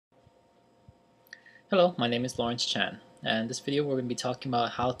Hello, my name is Lawrence Chan, and this video we're going to be talking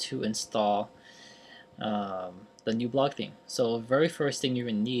about how to install the new blog theme. So very first thing you're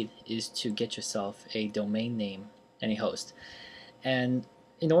going to need is to get yourself a domain name and a host. And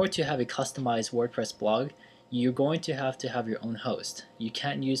in order to have a customized WordPress blog, you're going to have your own host. You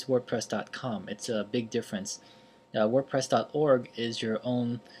can't use WordPress.com. It's a big difference. WordPress.org is your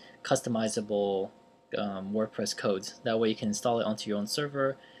own customizable WordPress codes. That way you can install it onto your own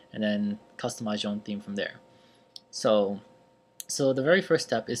server and then customize your own theme from there. So the very first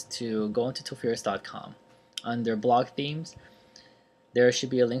step is to go into Tofurious.com. Under blog themes, there should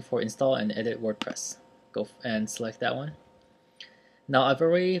be a link for install and edit WordPress. Go and select that one. Now I've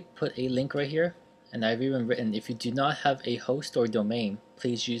already put a link right here, and I've even written if you do not have a host or domain,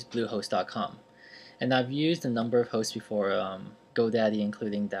 please use bluehost.com. And I've used a number of hosts before, GoDaddy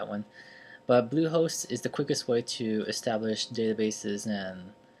including that one. But Bluehost is the quickest way to establish databases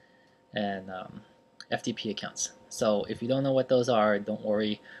and FTP accounts. So if you don't know what those are, don't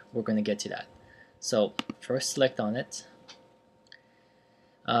worry, we're going to get to that. So first select on it.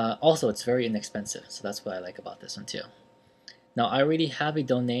 Also, it's very inexpensive, so that's what I like about this one too. Now I already have a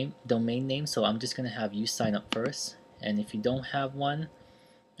domain name, so I'm just going to have you sign up first. And if you don't have one,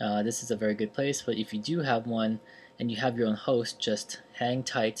 this is a very good place. But if you do have one and you have your own host, just hang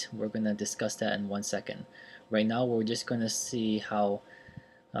tight. We're going to discuss that in 1 second. Right now we're just going to see how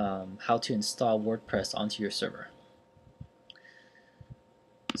to install WordPress onto your server.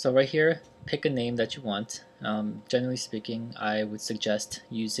 So right here, pick a name that you want. Generally speaking, I would suggest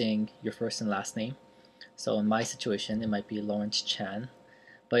using your first and last name. So in my situation, it might be Lawrence Chan.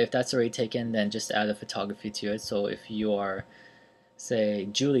 But if that's already taken, then just add a photography to it. So if you are, say,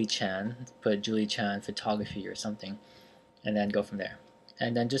 Julie Chan, put Julie Chan photography or something, and then go from there.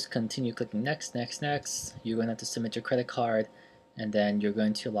 And then just continue clicking next, next, next. You're going to have to submit your credit card, and then you're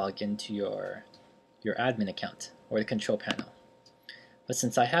going to log into your admin account or the control panel. But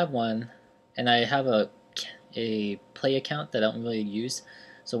since I have one, and I have a Play account that I don't really use,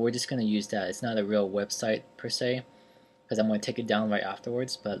 so we're just going to use that. It's not a real website per se, because I'm going to take it down right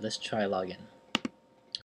afterwards, but let's try login.